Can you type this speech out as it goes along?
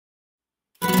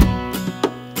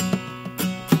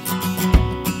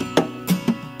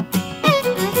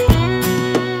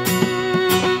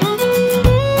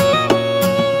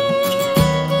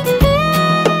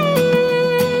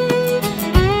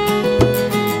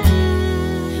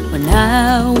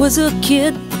was a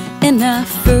kid and I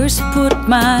first put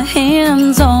my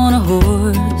hands on a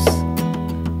horse,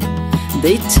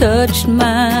 they touched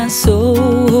my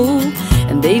soul,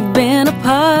 and they've been a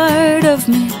part of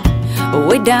me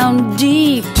way down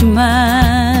deep to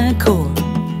my core.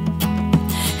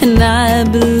 And I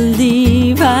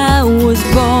believe I was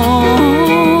born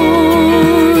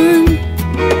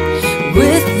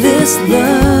with this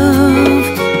love,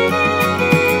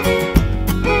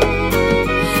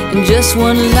 and just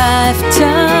one lifetime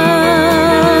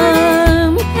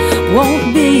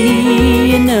won't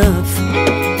be enough.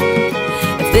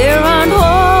 If there aren't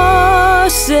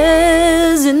horses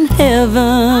in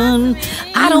heaven,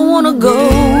 I don't wanna go,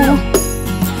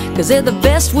 'cause they're the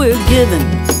best we're given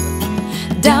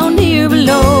down here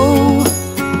below.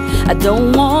 I don't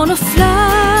wanna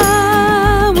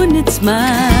fly when it's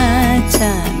my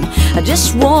time, I just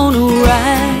wanna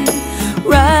ride,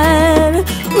 ride,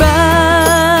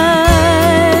 ride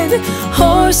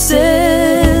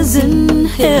horses in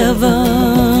heaven.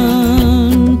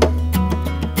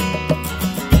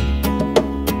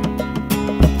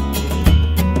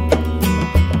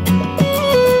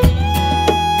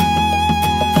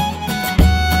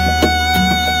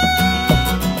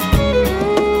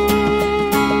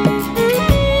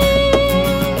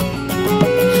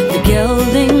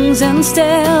 Geldings and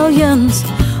stallions,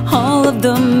 all of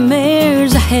the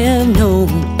mares I have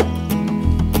known,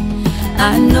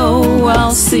 I know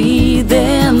I'll see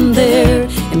them there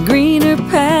in greener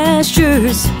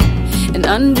pastures and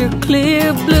under clear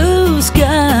blue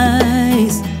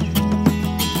skies.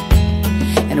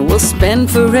 And we'll spend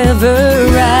forever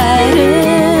riding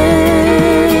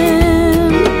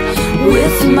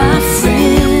with my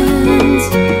friends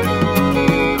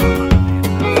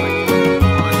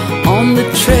on the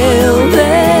trail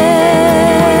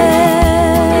that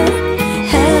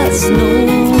has no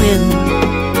end.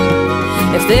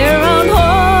 If there aren't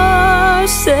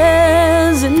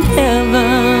horses in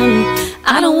heaven,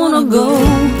 I don't wanna go,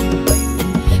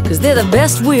 'cause they're the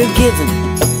best we're given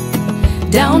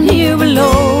down here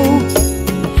below.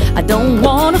 I don't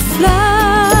wanna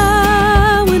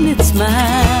fly when it's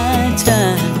my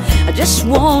time, I just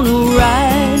wanna ride.